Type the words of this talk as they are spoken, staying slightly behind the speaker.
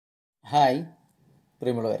Hi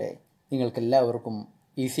പ്രിയമുള്ളവരെ, നിങ്ങൾക്കെല്ലാവർക്കും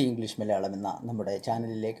easy English Malayalam എന്ന നമ്മുടെ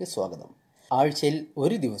ചാനലിലേക്ക് സ്വാഗതം. ആഴ്ചയിൽ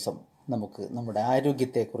ഒരു ദിവസം നമുക്ക് നമ്മുടെ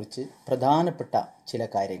ആരോഗ്യത്തെക്കുറിച്ച് പ്രധാനപ്പെട്ട ചില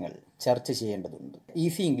കാര്യങ്ങൾ ചർച്ച ചെയ്യേണ്ടതുണ്ട്.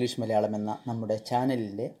 ഈസി ഇംഗ്ലീഷ് മലയാളം എന്ന നമ്മുടെ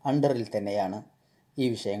ചാനലിൻ്റെ അണ്ടറിൽ തന്നെയാണ് ഈ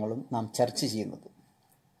വിഷയങ്ങളും നാം ചർച്ച ചെയ്യുന്നത്.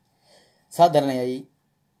 സാധാരണയായി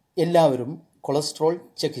എല്ലാവരും കൊളസ്ട്രോൾ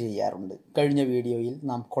ചെക്ക് ചെയ്യാറുണ്ട്. കഴിഞ്ഞ വീഡിയോയിൽ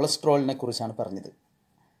നാം കൊളസ്ട്രോളിനെ കുറിച്ചാണ് പറഞ്ഞത്.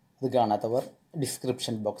 അത് കാണാത്തവർ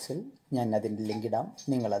ഡിസ്ക്രിപ്ഷൻ ബോക്സിൽ ഞാൻ അതിൻ്റെ ലിങ്ക് ഇടാം,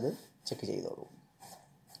 നിങ്ങളത് ചെക്ക് ചെയ്തോളൂ.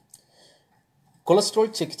 കൊളസ്ട്രോൾ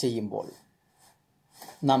ചെക്ക് ചെയ്യുമ്പോൾ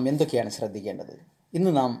നാം എന്തൊക്കെയാണ് ശ്രദ്ധിക്കേണ്ടത്?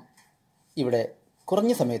 ഇന്ന് നാം ഇവിടെ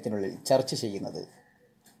കുറഞ്ഞ സമയത്തിനുള്ളിൽ ചർച്ച ചെയ്യുന്നത്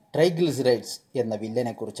ട്രൈഗ്ലിസറൈഡ്സ് എന്ന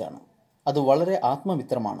വില്ലനെക്കുറിച്ചാണ്. അത് വളരെ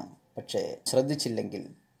ആത്മമിത്രമാണ്, പക്ഷേ ശ്രദ്ധിച്ചില്ലെങ്കിൽ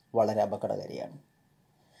വളരെ അപകടകാരിയാണ്.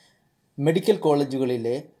 മെഡിക്കൽ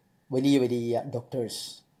കോളേജുകളിലെ വലിയ വലിയ ഡോക്ടേഴ്സ്,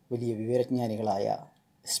 വലിയ വിവരജ്ഞാനികളായ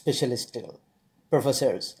സ്പെഷ്യലിസ്റ്റുകൾ,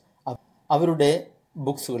 പ്രൊഫസേഴ്സ്, അവരുടെ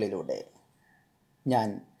ബുക്സുകളിലൂടെ ഞാൻ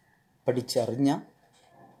പഠിച്ചറിഞ്ഞ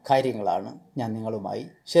കാര്യങ്ങളാണ് ഞാൻ നിങ്ങളുമായി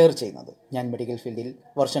ഷെയർ ചെയ്യുന്നത്. ഞാൻ മെഡിക്കൽ ഫീൽഡിൽ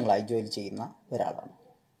വർഷങ്ങളായി ജോലി ചെയ്യുന്ന ഒരാളാണ്.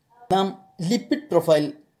 നാം ലിപ്പിഡ് പ്രൊഫൈൽ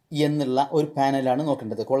എന്നുള്ള ഒരു പാനലാണ്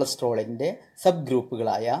നോക്കേണ്ടത്. കൊളസ്ട്രോളിൻ്റെ sub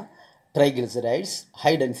ഗ്രൂപ്പുകളായ triglycerides,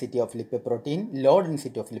 high density of lipoprotein, law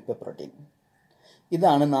density of lipoprotein,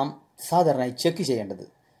 ഇതാണ് നാം സാധാരണയായി ചെക്ക് ചെയ്യേണ്ടത്.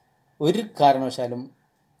 ഒരു കാരണവശാലും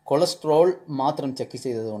കൊളസ്ട്രോൾ മാത്രം ചെക്ക്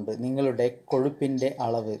ചെയ്തതുകൊണ്ട് നിങ്ങളുടെ കൊഴുപ്പിൻ്റെ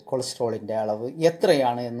അളവ്, കൊളസ്ട്രോളിൻ്റെ അളവ്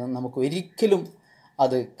എത്രയാണ് എന്ന് നമുക്ക് ഒരിക്കലും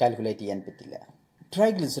അത് കാൽക്കുലേറ്റ് ചെയ്യാൻ പറ്റില്ല.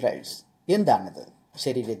 ട്രൈഗ്ലിസറൈഡ്സ് എന്താണിത്?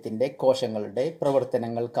 ശരീരത്തിൻ്റെ കോശങ്ങളുടെ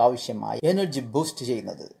പ്രവർത്തനങ്ങൾക്കാവശ്യമായ എനർജി ബൂസ്റ്റ്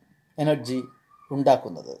ചെയ്യുന്നത്, എനർജി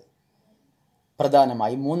ഉണ്ടാക്കുന്നത്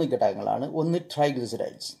പ്രധാനമായി 3 ഘടകങ്ങളാണ്. ഒന്ന്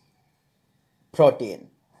ട്രൈഗ്ലിസറൈഡ്സ്, പ്രോട്ടീൻ,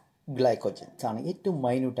 ഗ്ലൈക്കോജൻ ആണ് ഏറ്റവും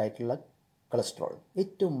മൈന്യൂട്ടായിട്ടുള്ള കൊളസ്ട്രോൾ.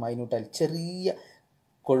 ഏറ്റവും മൈന്യൂട്ടായി ചെറിയ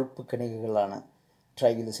കൊഴുപ്പ് കണികകളാണ്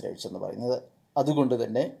ട്രൈഗ്ലിസറൈഡ്സ് എന്ന് പറയുന്നത്. അതുകൊണ്ട്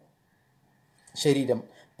തന്നെ ശരീരം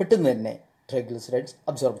പെട്ടെന്ന് തന്നെ ട്രൈഗ്ലിസറൈഡ്സ്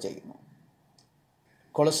അബ്സോർബ് ചെയ്യുന്നു.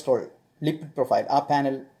 കൊളസ്ട്രോൾ ലിപ്പിഡ് പ്രൊഫൈൽ ആ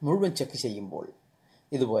പാനൽ മുഴുവൻ ചെക്ക് ചെയ്യുമ്പോൾ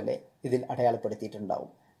ഇതുപോലെ ഇതിൽ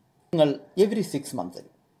അടയാളപ്പെടുത്തിയിട്ടുണ്ടാവും. നിങ്ങൾ എവറി 6 മന്തിൽ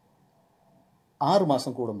 6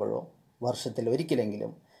 മാസം കൂടുമ്പോഴോ വർഷത്തിൽ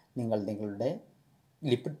ഒരിക്കലെങ്കിലും നിങ്ങൾ നിങ്ങളുടെ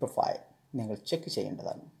ലിപ്പിഡ് പ്രൊഫൈൽ നിങ്ങൾ ചെക്ക്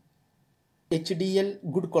ചെയ്യേണ്ടതാണ്. HDL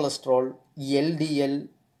good cholesterol, LDL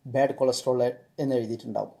bad cholesterol എന്ന്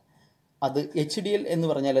എഴുതിയിട്ടുണ്ടാവും. അത് HDL എന്ന്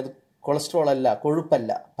പറഞ്ഞാൽ അത് കൊളസ്ട്രോൾ അല്ല,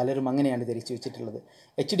 കൊഴുപ്പല്ല. പലരും അങ്ങനെയാണ് ധരിച്ചു വെച്ചിട്ടുള്ളത്.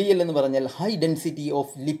 HDL എന്ന് പറഞ്ഞാൽ high density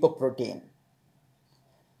of lipoprotein,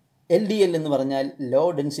 LDL എന്ന് പറഞ്ഞാൽ law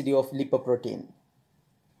density of lipoprotein.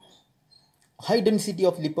 High density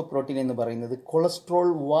of lipoprotein എന്ന് പറയുന്നത് കൊളസ്ട്രോൾ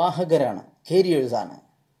വാഹകരാണ്, കാരിയേഴ്സാണ്.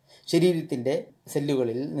 ശരീരത്തിൻ്റെ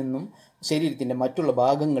സെല്ലുകളിൽ നിന്നും ശരീരത്തിൻ്റെ മറ്റുള്ള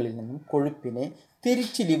ഭാഗങ്ങളിൽ നിന്നും കൊഴുപ്പിനെ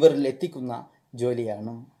തിരിച്ച് ലിവറിൽ എത്തിക്കുന്ന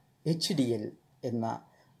ജോലിയാണ് HDL എന്ന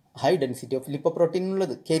ഹൈ ഡെൻസിറ്റി ഓഫ്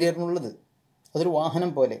ലിപ്പോപ്രോട്ടീനുള്ളത്, കാരിയറിനുള്ളത്. അതൊരു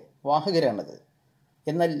വാഹനം പോലെ, വാഹകരാണത്.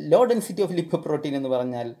 എന്നാൽ ലോ ഡെൻസിറ്റി ഓഫ് ലിപ്പോപ്രോട്ടീൻ എന്ന്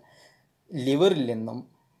പറഞ്ഞാൽ ലിവറിൽ നിന്നും,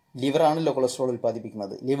 ലിവറാണല്ലോ കൊളസ്ട്രോൾ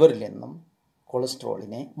ഉൽപ്പാദിപ്പിക്കുന്നത്, ലിവറിൽ നിന്നും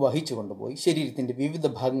കൊളസ്ട്രോളിനെ വഹിച്ചു കൊണ്ടുപോയി ശരീരത്തിൻ്റെ വിവിധ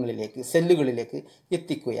ഭാഗങ്ങളിലേക്ക്, സെല്ലുകളിലേക്ക്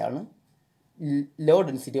എത്തിക്കുകയാണ് ലോ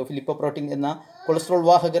ഡെൻസിറ്റി ഓഫ് ലിപ്പോപ്രോട്ടീൻ എന്ന കൊളസ്ട്രോൾ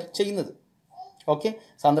വാഹകർ ചെയ്യുന്നത്. ഓക്കെ,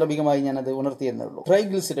 സാന്ദർഭികമായി ഞാനത് ഉണർത്തിയെന്നേ ഉള്ളൂ.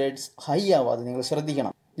 ട്രൈഗ്ലിസറൈഡ്സ് ഹൈ ആവാതെ നിങ്ങൾ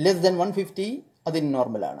ശ്രദ്ധിക്കണം. ലെസ് ദാൻ 150 അതിന്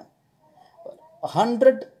നോർമലാണ്.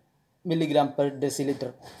 100 മില്ലിഗ്രാം പെർ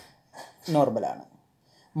ഡെസിലിറ്റർ നോർമലാണ്.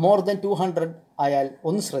 മോർ ദാൻ 200 ആയാൽ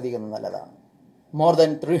ഒന്ന് ശ്രദ്ധിക്കുന്നത് നല്ലതാണ്. മോർ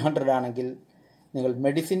ദാൻ 300 ആണെങ്കിൽ നിങ്ങൾ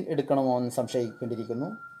മെഡിസിൻ എടുക്കണമോ എന്ന് സംശയിക്കേണ്ടിയിരിക്കുന്നു.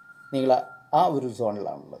 നിങ്ങൾ ആ ഒരു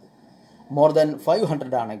സോണിലാണുള്ളത്. മോർ ദാൻ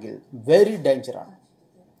 500 ആണെങ്കിൽ വെരി ഡേഞ്ചറാണ്.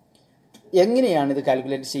 എങ്ങനെയാണ് ഇത്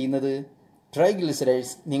കാൽക്കുലേറ്റ് ചെയ്യുന്നത്?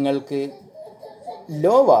 ട്രൈഗ്ലിസറൈഡ്സ് നിങ്ങൾക്ക്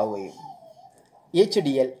ലോ ആവുകയും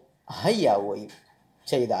HDL ഹൈ ആവുകയും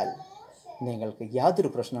ചെയ്താൽ നിങ്ങൾക്ക് യാതൊരു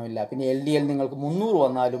പ്രശ്നവുമില്ല. പിന്നെ LDL നിങ്ങൾക്ക് 300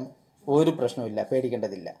 വന്നാലും ഒരു പ്രശ്നവുമില്ല,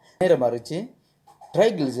 പേടിക്കേണ്ടതില്ല. നേരെ മറിച്ച്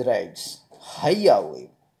ട്രൈഗ്ലിസറൈഡ്സ് ഹൈ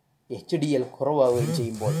ആവുകയും HDL കുറവാവുകയും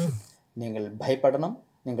ചെയ്യുമ്പോൾ നിങ്ങൾ ഭയപ്പെടണം,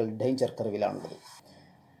 നിങ്ങൾ ഡേഞ്ചർ കർവിലാണുള്ളത്.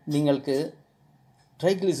 നിങ്ങൾക്ക്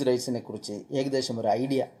ട്രൈഗ്ലിസറൈഡ്സിനെ കുറിച്ച് ഏകദേശം ഒരു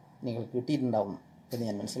ഐഡിയ നിങ്ങൾക്ക് കിട്ടിയിട്ടുണ്ടാവും എന്ന്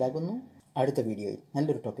ഞാൻ മനസ്സിലാക്കുന്നു. അടുത്ത വീഡിയോയിൽ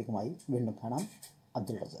നല്ലൊരു ടോപ്പിക്കുമായി വീണ്ടും കാണാം.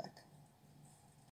 അബ്ദുൾ റസാക്ക്.